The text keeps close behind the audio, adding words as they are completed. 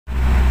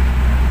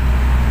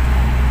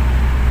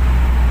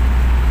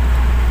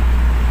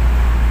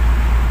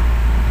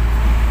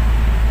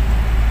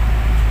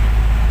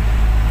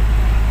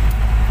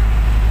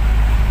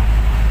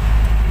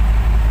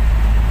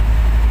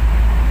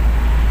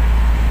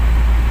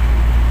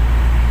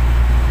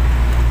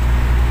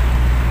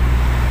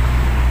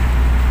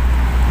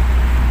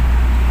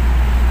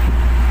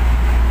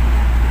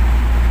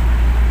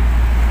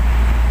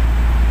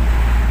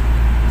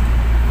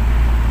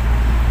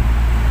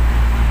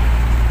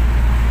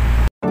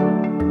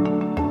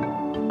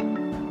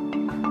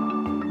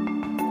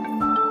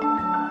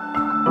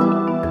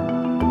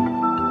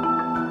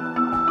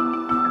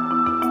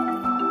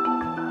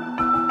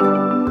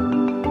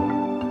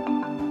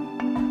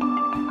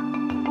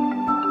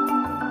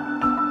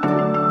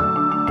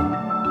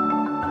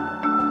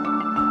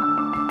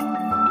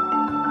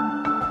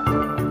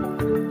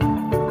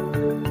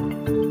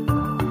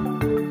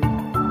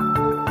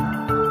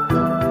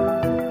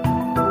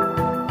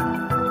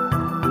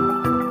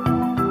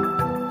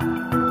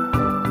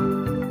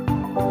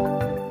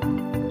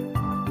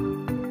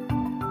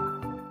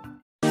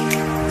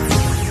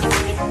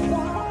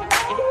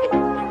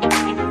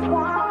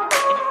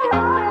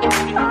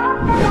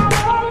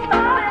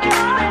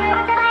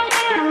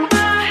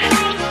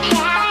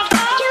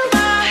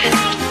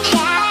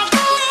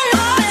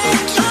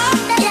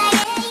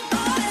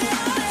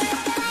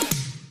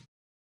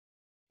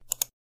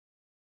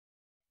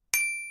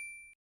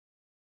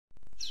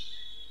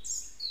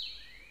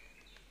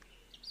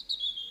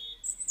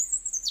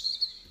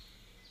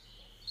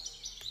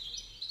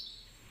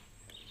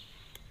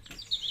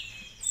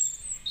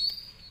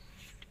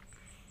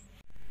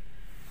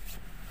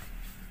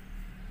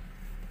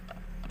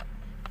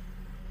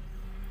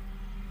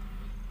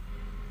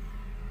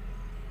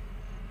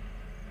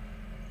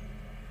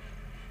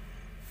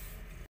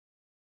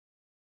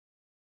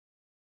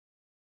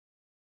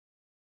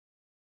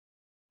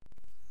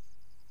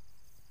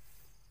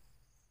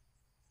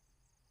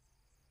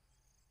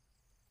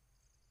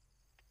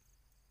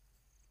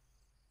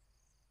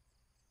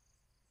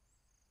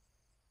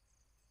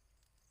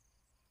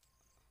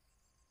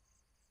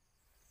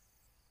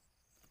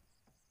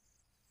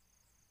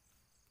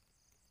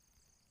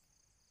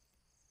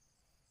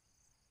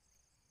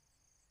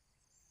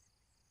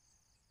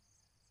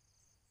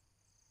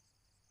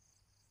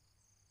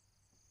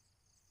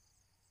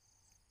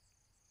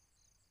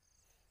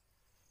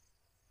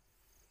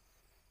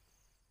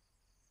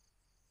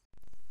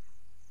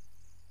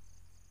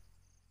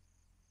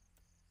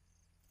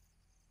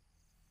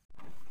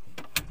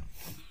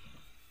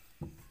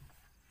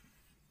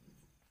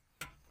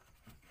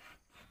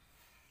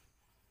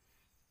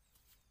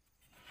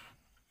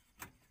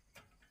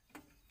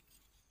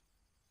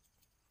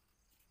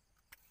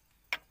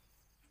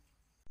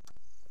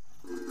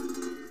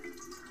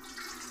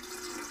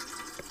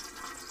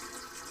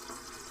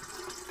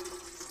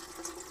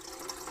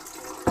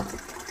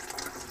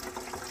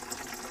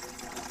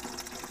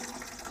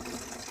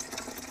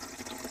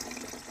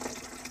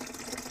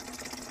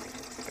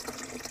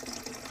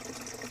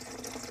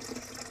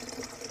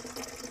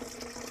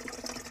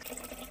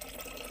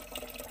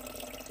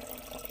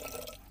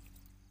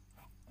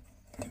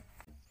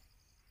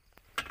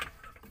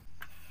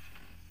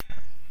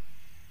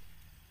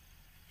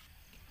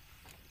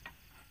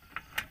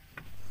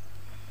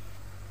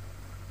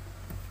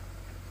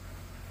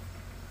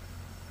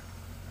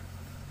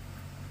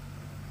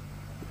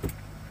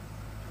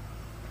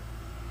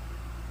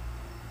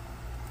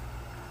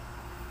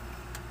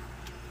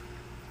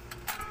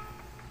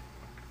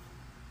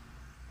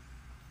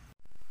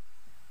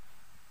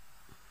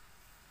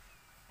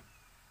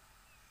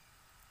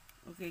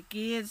Okay,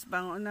 kids,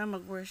 bangon na,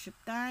 mag-worship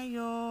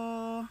tayo.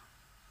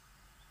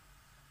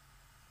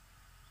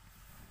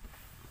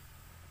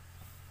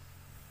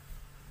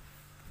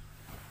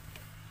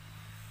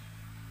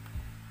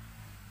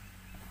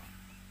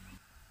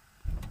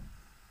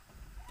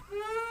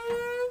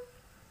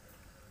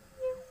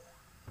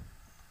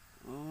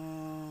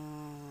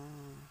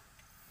 Oh.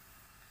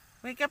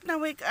 Wake up na,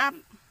 wake up.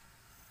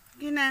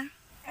 Sige na.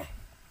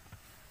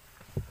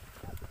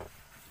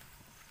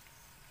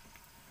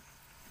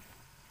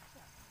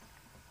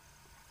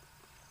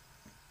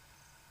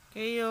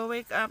 Kayo,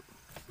 wake up.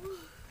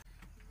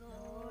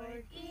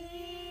 Lord,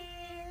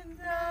 in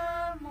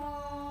the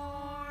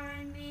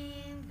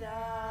morning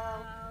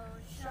thou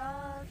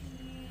shalt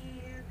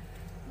hear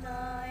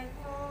thy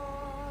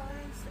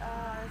voice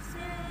as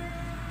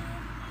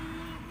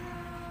simply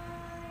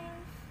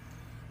guide.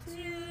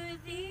 To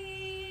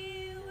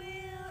thee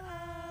will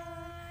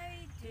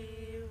I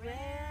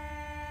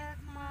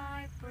direct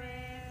my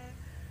prayer.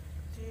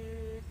 To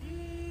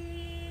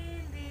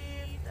thee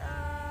lift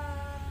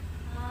up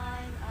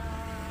mine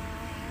eye.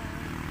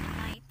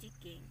 Mighty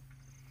King,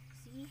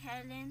 see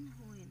Helen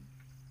Huyn.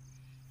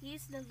 He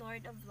is the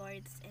Lord of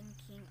lords and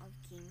King of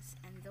kings,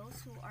 and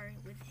those who are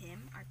with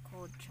him are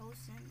called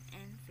chosen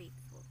and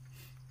faithful.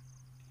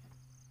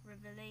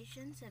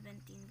 Revelation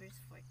 17 verse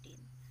 14.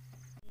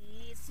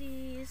 This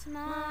is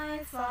my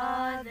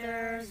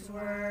Father's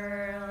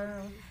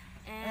world,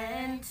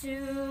 and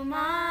to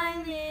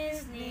my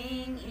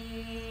listening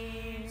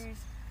ears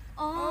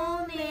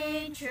all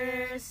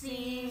nature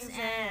sings,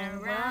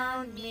 and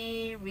round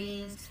me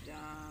rings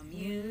the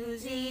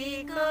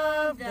music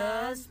of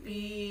the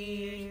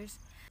spheres.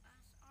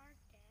 As our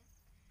death,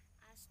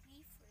 as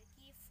we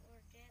forgive our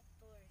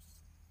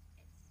debtors,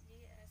 and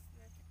lead us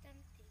not to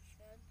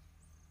temptation,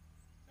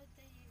 but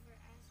deliver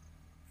us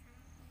from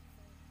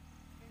evil.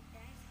 For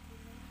thine is the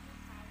kingdom, the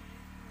power,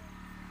 and the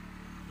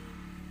glory.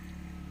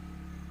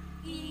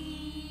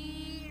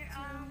 Ear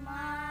of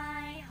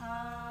my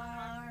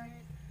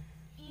heart,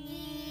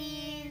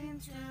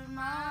 into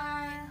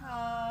my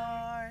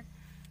heart,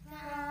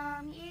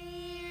 come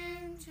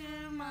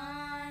into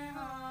my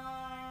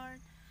heart,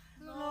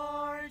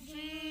 Lord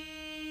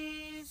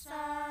Jesus,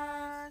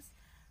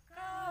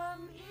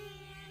 come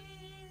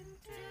in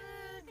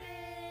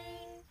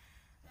today,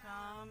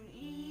 come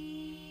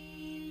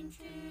in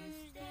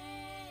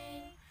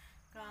Tuesday,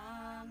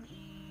 come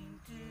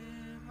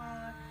into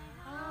my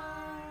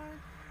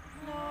heart,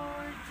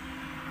 Lord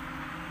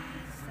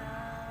Jesus.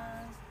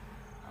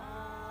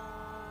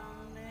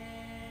 Amen.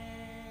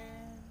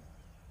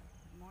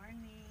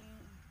 Morning.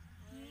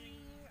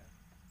 Here.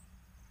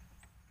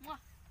 Mwah.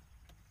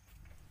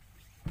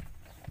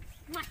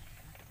 Mwah.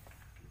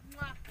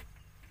 Mwah.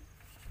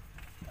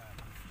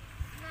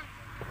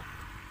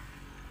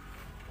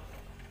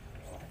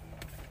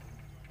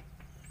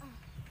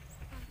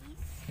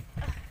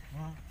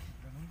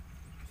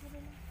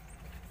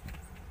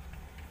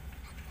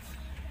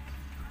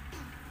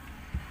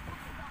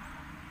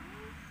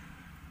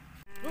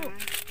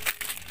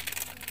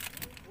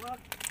 Wag.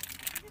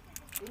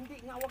 Hindi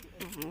nga, wag.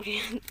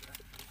 Ayan.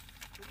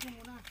 Huwag mo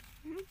muna.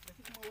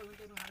 Kasi kung mawalan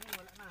tayo ng hangin,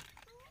 wala na.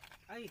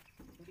 Ay,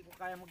 hindi ko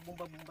kaya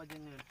magbumba-bumba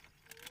dyan ngayon.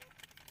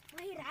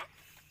 Mahirap?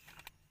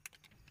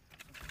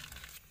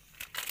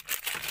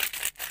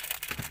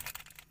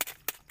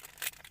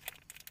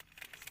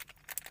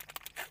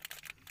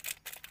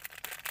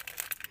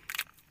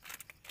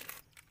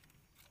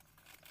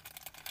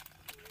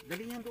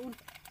 Dali yan doon.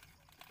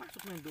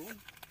 Pasok na yan doon.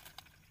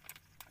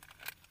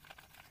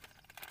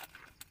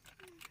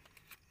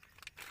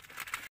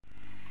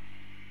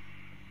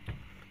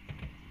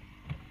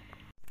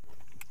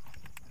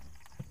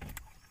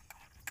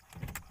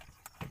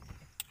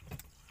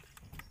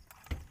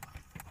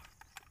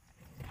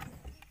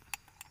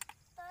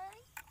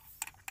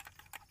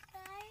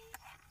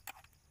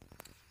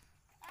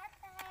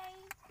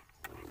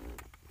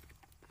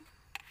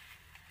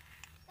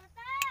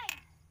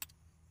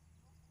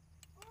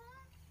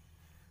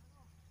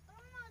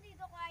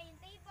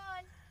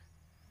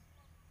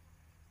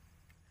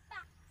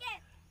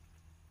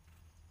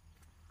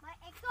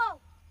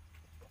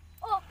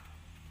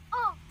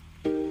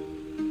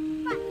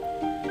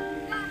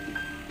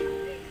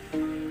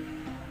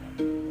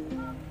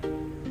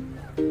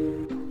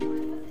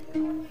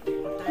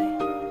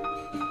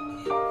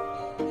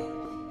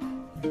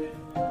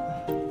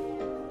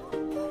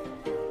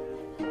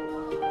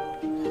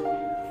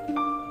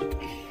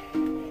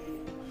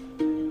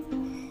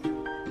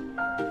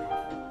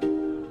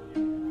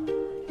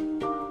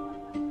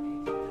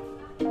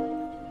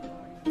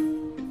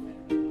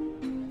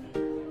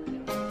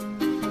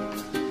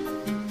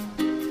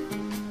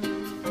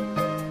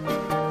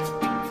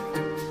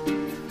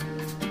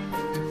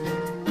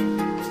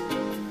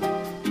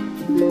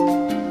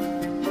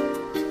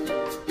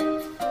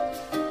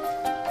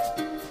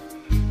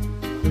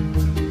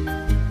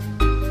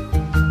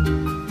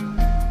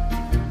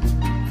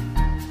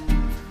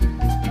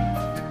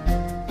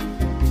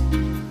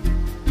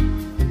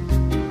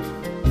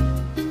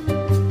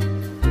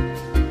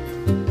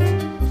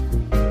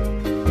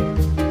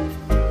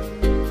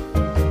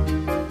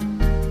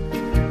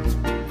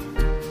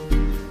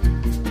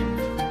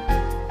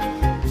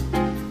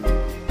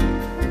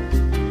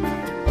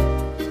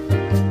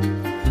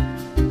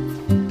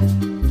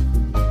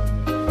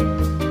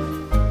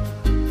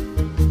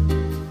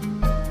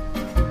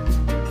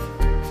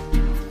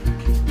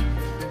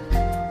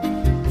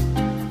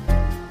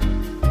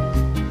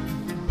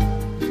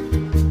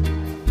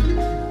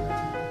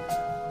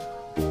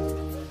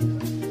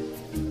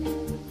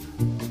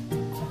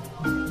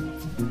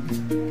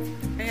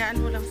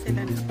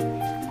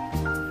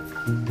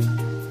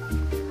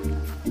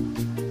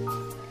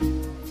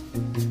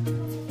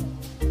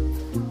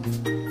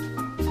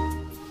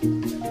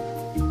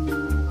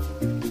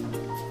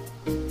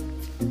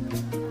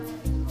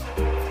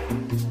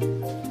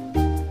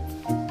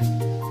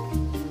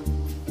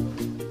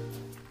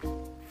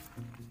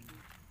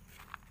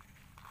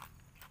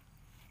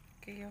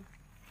 Kayo.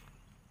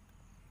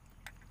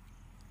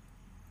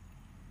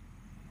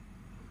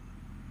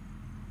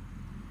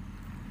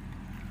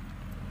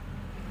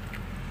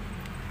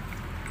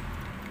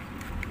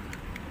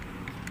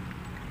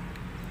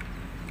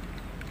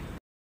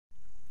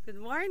 Good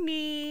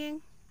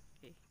morning!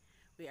 Okay.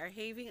 We are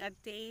having a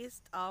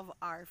taste of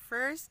our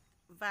first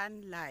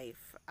van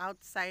life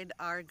outside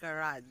our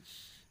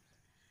garage.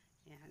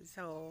 Yan.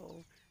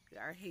 So, we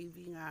are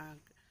having a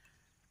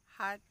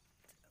hot,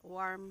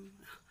 warm,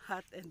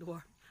 hot and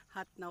warm,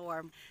 hot na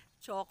warm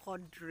choco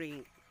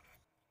drink.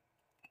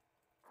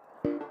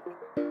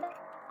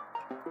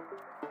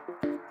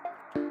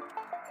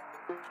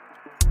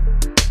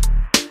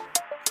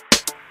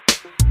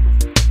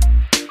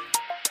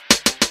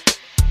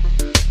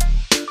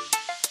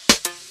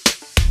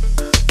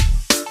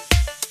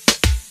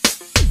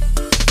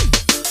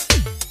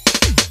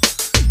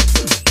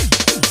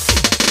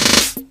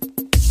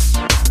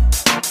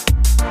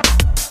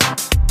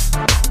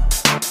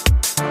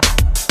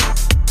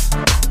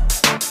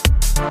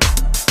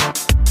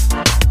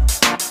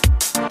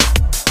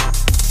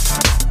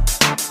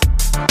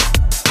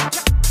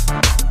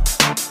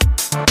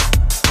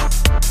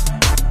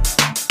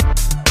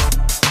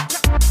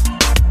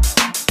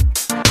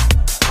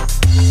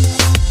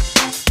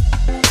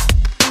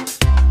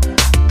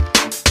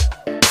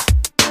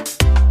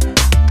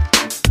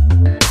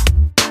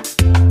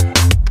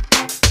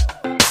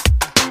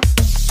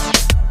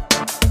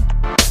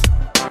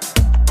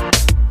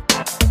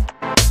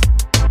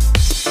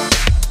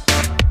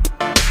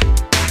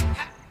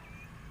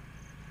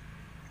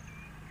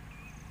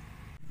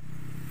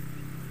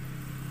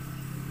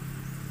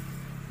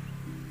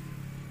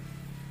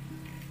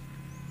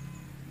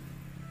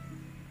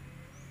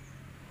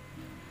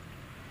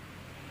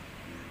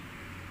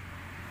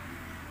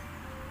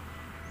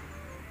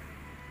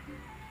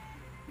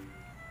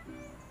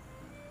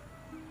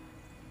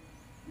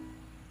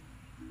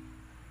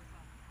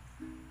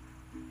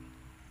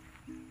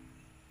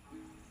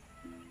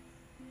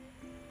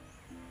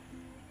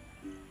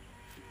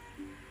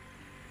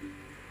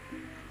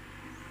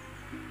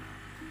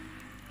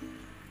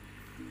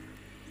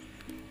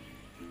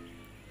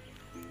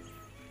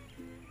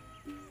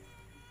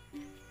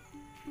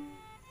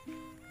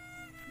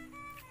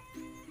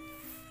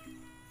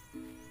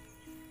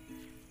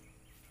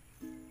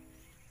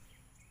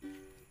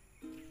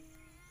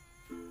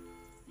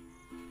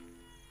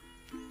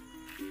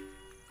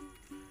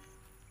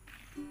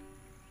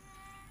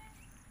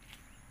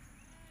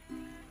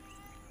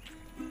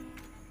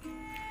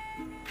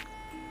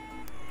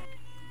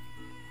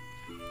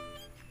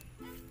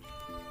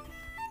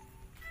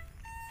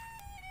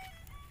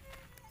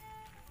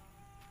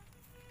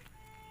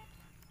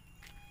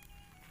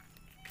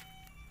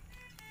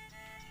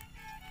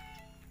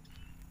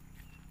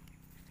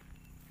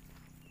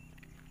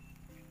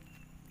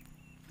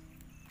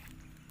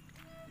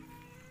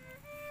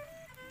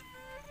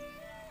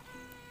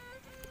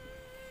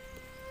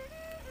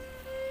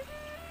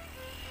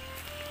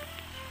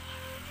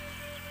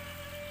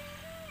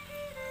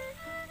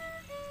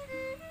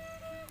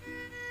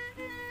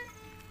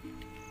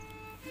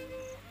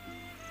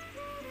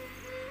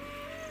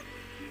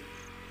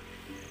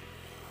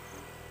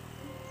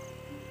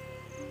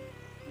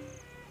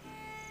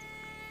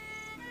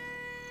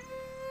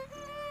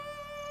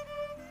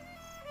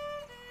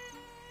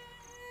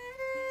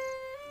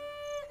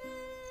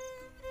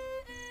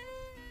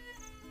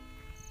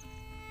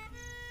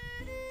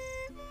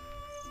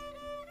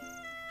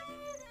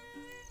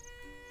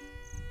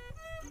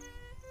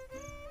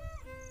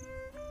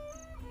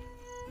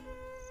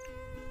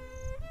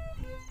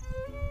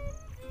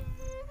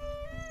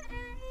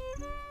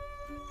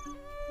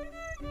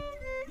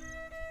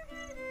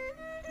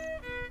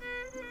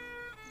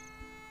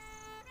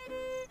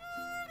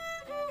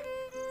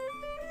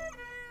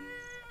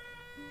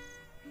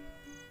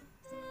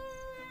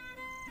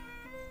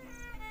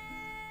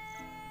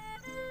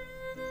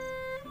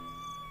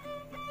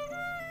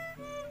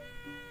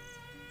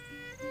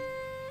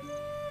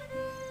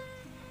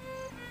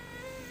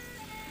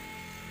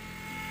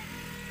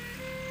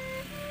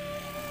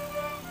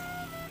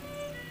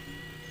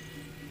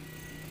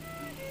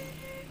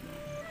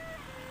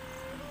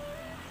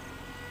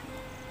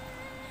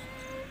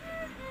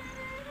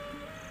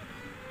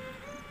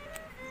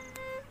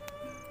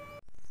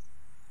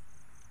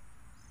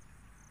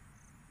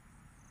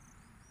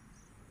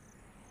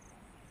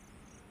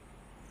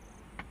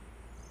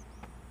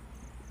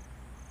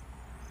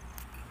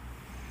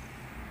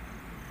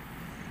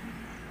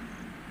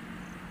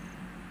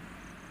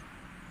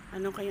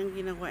 Ano kayang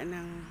ginawa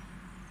ng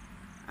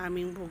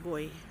aming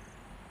bugoy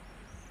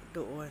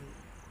doon?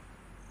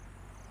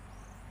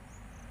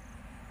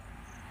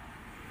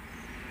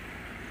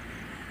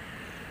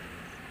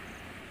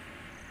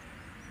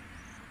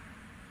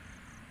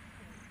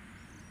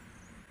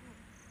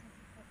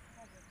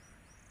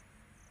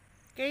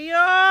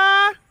 Kayo!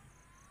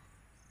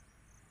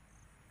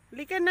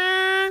 Halika na!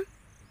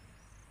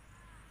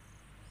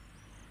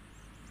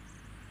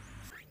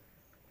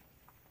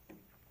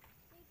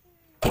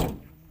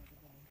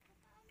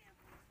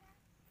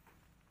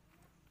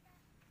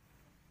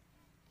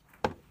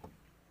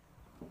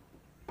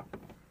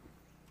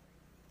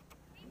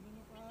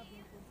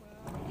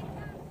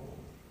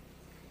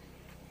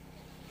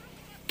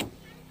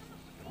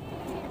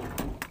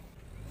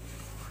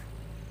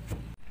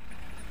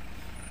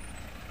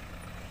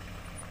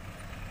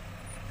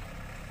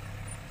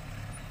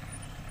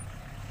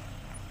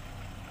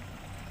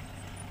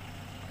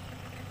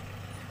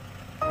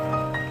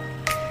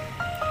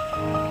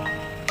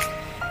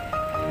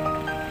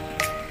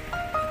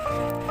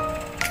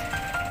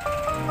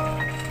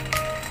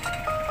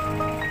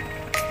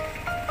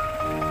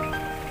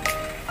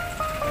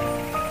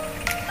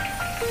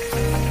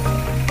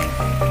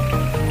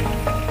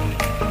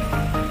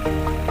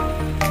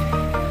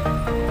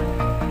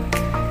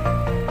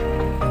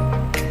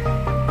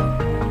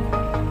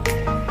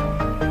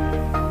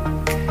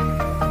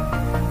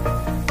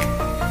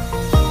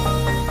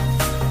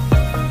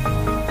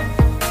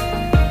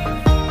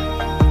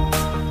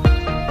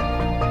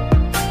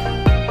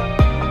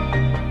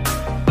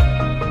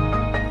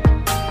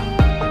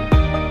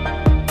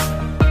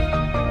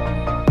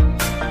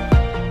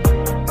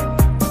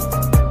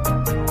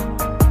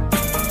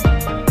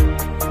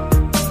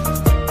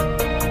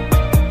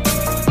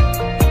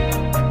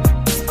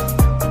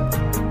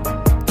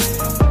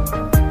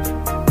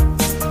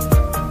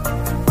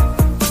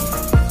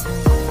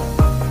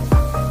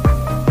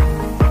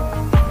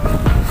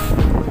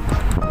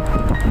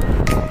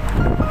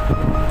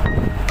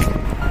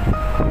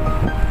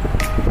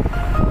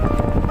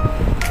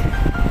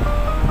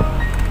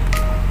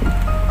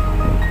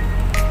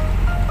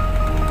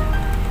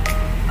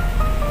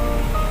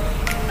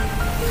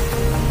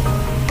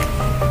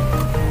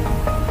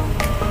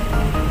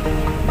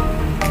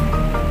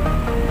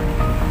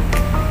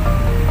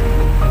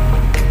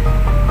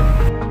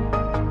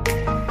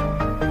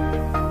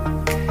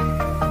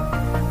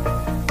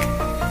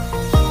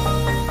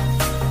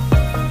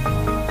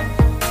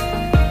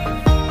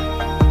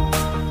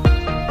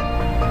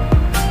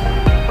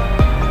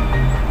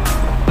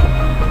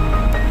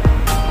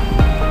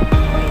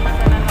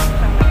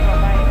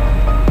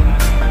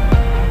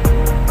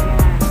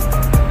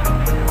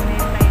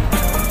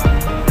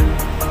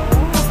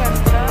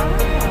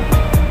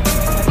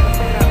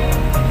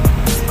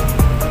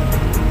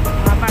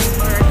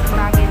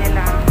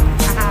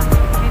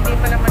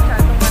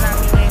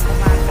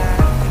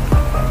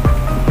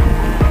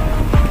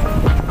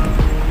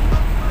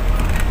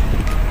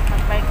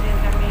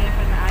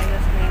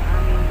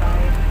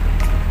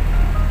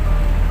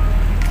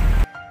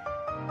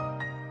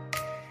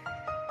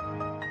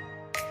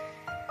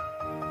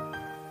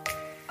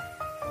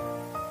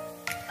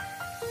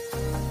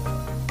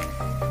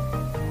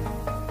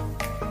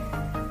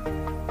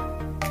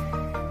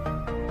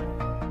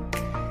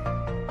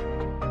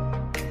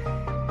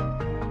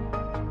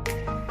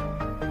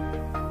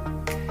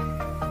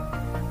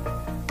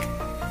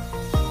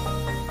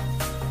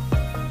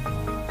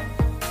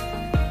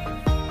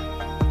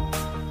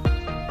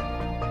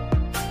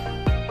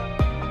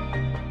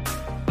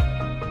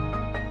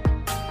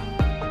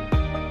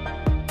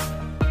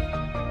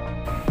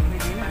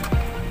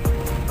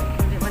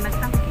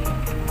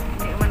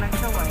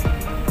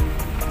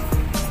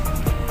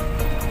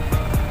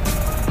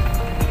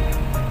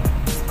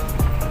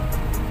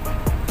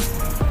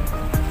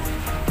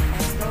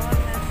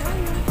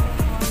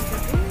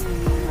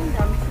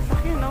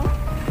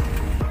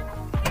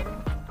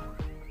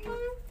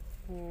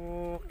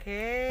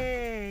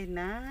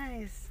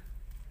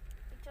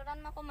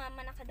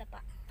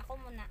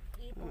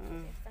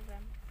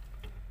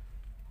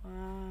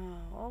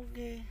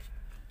 Okay.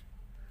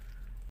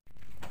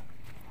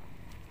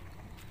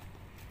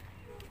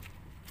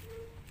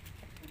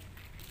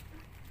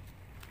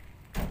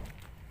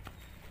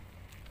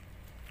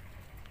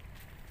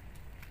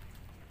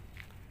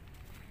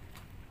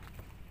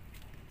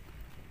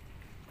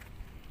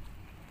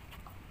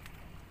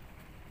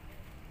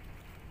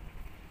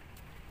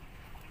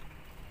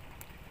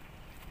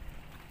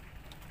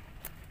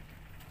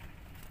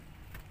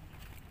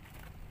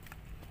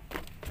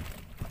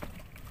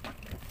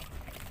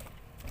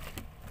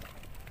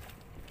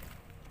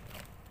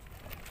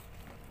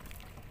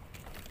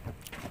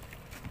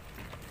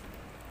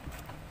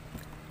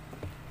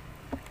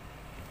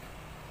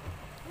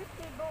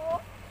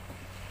 Speedboat.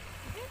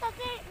 Yung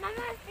tati,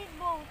 mama,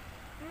 speedboat.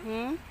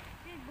 Hmm?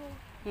 Speedboat.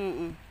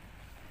 Mm-mm.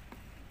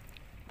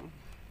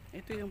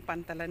 Ito yung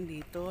pantalan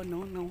dito,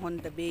 no, ng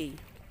Honda Bay.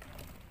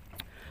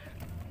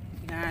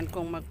 Yan,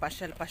 kung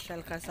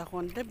magpasyal-pasyal ka sa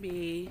Honda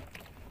Bay,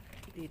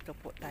 dito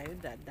po tayo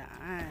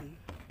dadaan.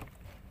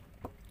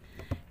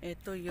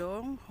 Ito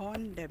yung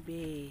Honda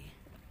Bay.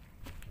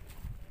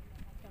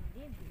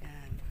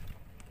 Yan.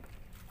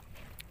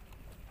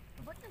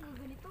 Ba't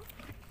nagaganito?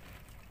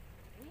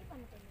 Uy,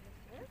 paano tayo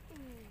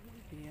nag-selfie?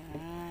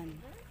 Yan.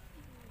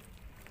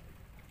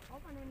 Ako,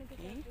 paano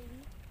Okay.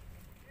 nag-selfie?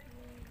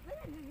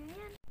 Wala,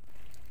 ganyan.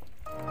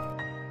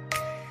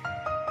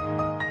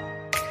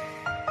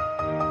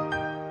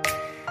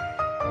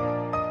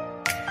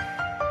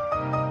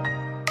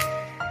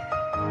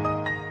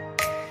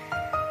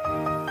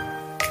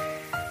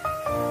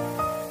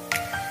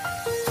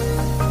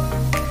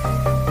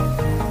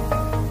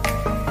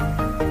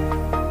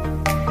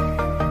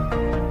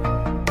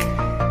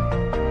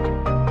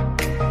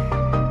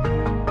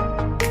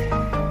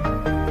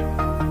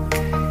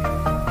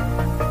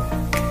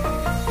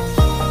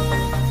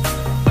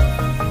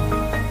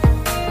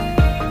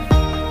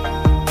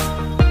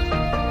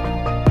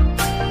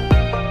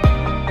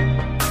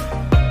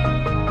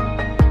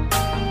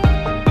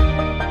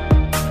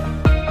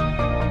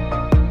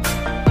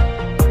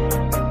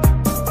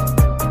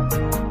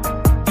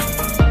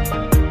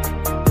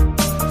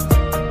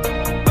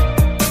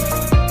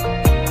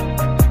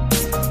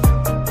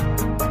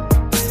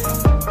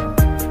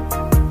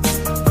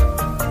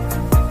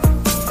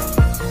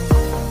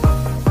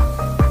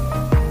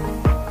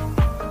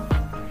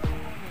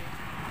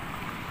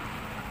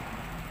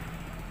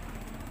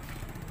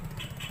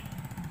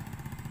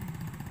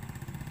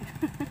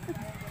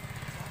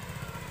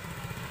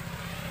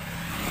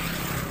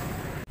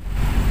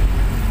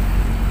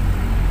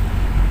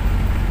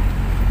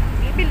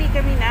 Bibili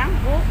kami ng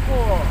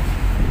buko.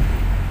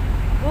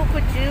 Buko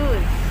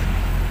juice.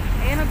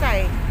 Ayan o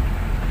tayo.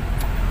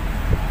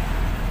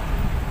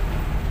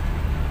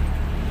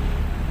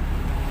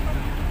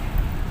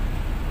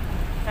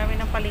 Dami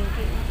ng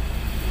palengke.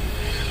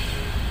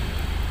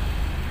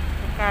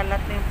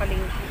 Kalat na yung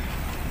palengke.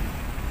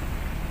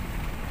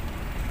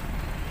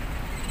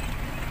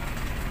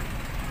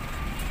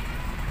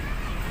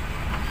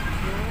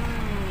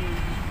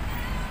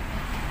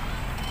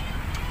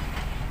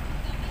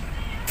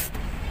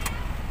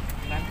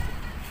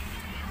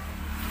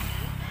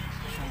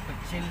 Isang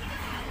petsil.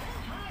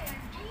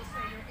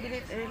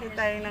 Bili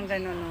tayo ng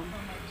gano'n, no?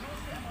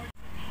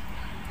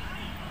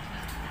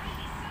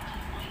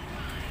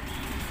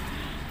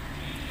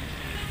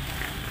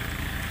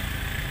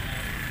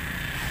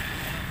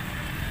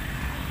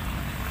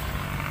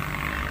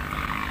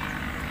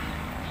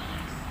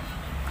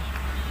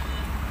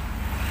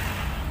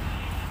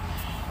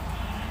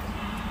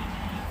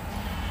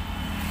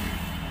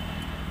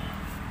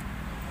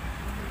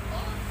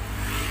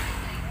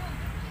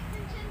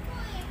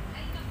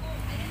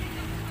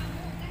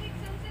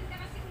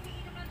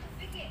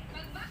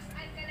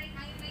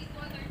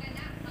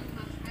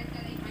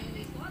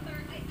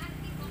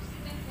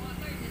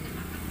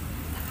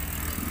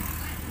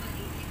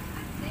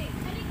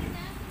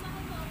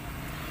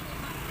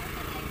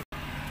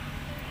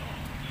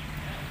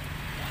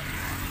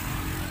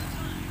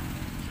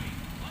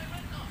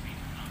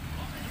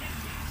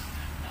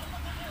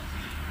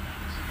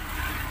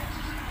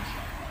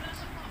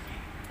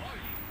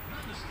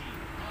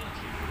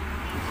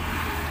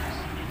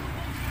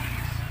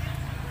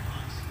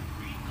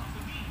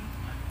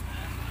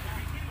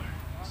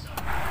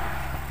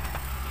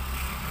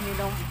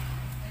 Nilong.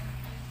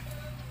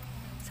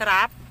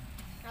 Sarap?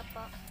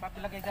 Apo.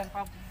 Papilagay dyan,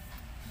 Pab.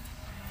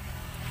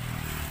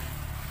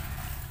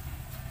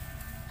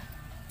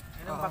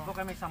 Ilang Oo. bag ko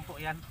kami, 10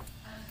 yan.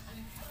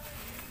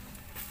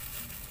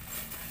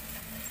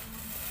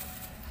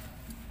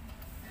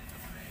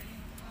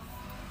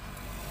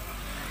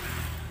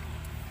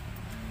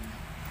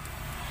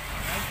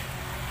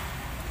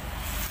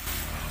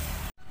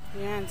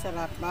 Yan,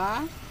 sarap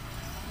ba?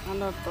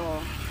 Ano to?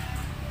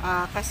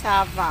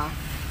 Cassava.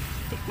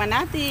 Tikman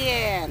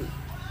natin.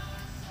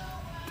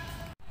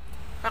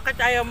 Bakit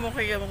ayaw mo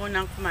kayo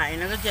munang kumain?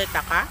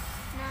 Nag-dieta ka?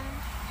 Nang,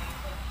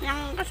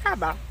 Yung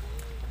cassava?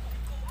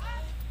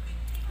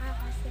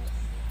 kasi,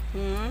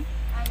 Hmm?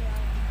 ayaw.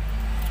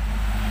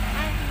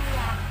 Ay,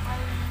 wala.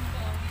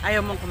 Ay,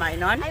 Ayaw mong kumain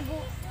nun? ay,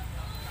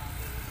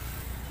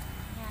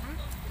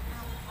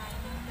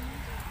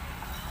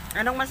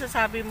 Anong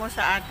masasabi mo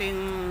sa ating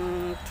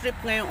trip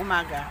ngayong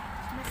umaga?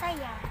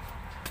 Masaya.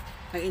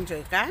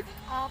 Nag-enjoy ka?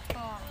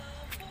 Opo.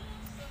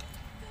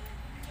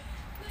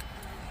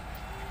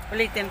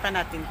 Ulitin pa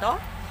natin to?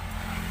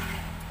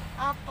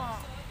 Opo.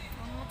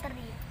 Mga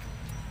trip.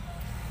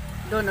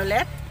 Doon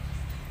ulit?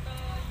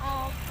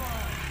 Opo.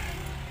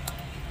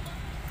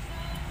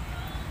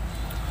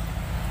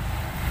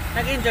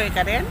 Nag-enjoy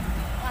ka rin?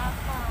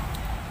 Opo.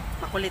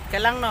 Makulit ka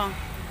lang, no?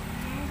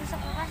 Gusto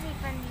ko kasi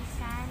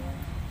pandesal.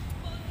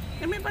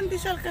 Eh, may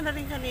pandesal ka na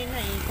rin kanina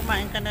eh.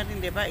 Kumain ka na rin,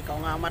 di ba? Ikaw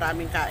nga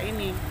maraming kain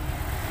eh.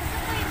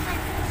 Gusto ko yung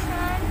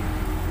pandesal.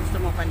 Gusto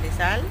mo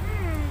pandesal?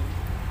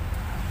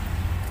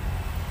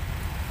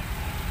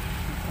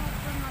 Gusto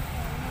ko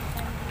mag-ano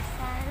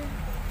pandesal.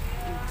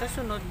 Sa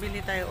sunod,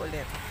 bili tayo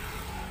ulit.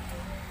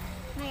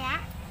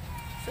 Maya?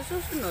 Sa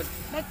susunod.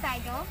 Bag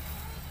tayo?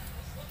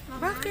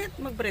 Mama?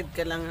 Bakit? Mag-bread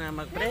ka lang na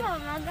mag-bread? Diba,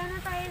 mag-ano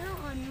tayo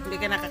doon? Hindi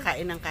ka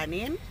nakakain ng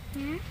kanin?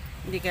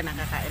 Hindi ka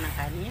nakakain ng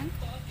kanin?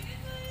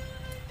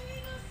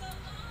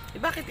 Eh,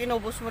 bakit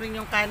inubos mo rin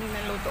yung kanin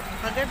na luto ko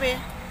kagabi?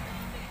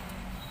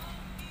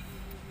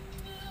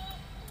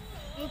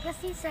 Eh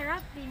kasi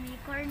sarap eh, may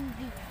corned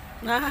beef.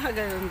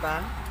 Ganun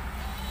ba?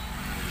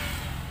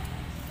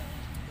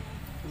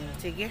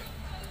 Sige.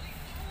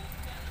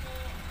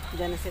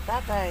 Diyan na si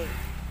tatay.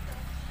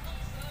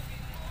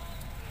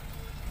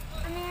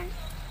 Ano yan?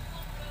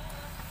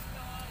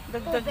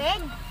 Dagdag.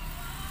 Tubig?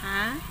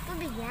 Ha?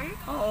 Tubig yan?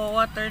 Oo,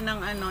 water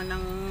ng ano,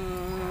 ng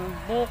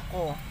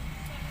buko.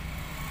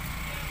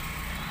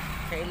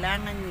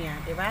 Kailangan niya,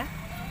 di ba?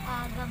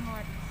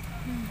 Gamot.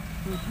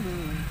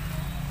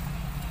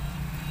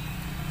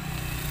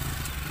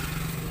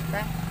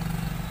 Diba?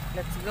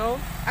 Let's go.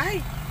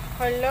 Ay!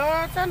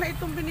 Hala, sana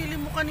itong binili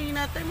mo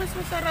kanina tayo. Mas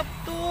masarap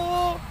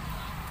to.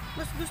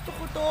 Mas gusto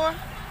ko to.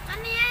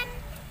 Ano yan?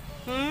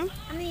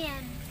 Ano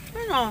yan?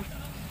 Ano?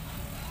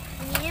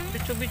 Ano yan?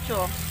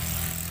 Bicho-bicho.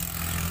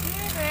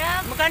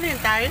 Sarap. Magkano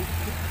yun tayo?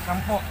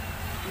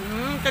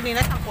 10.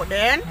 Kanina 10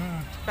 din.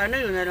 Hmm. Sana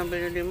yun na lang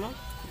binili mo.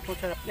 Ito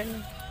sarap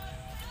din.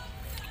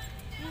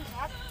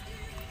 Sarap.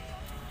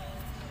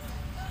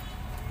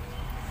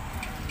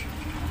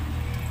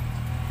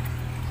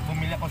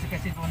 Bumili ako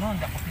kasi doon,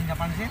 hindi ako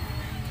pinapansin.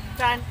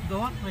 Saan?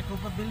 Doon, may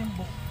kupabiling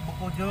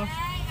buko Diyos.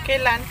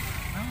 Kailan?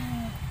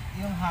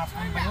 Yung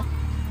hapon ba yun?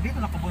 Dito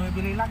na ako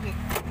bumibili lagi.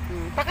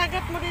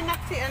 Pakagat mo rin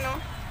si ano.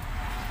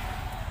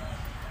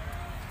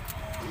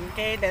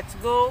 Okay, let's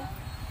go.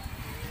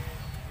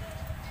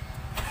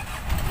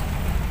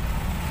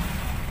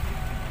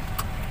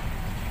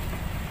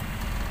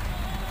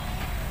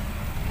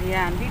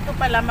 Ayan, dito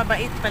pala,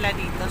 mabait pala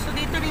dito. So,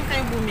 dito rin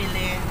kayo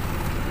bumili.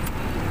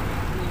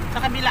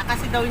 Sa kabila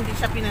kasi daw hindi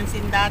siya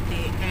pinansin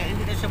dati, kaya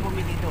hindi na siya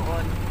bumili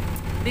doon.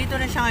 Dito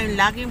na siya ngayon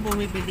laging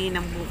bumibili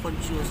ng bukod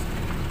juice.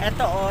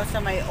 Ito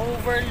sa may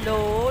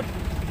overload,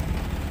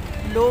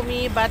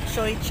 Lumi Bat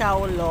Choy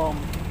Chow Long.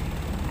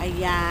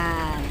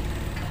 Ayan.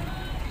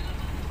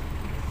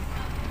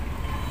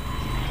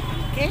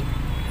 Okay?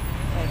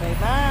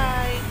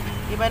 Bye.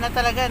 Iba na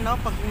talaga, no?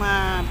 Pag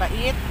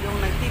mabait yung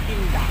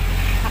nagtitinda.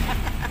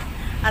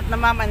 At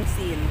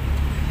namamansin.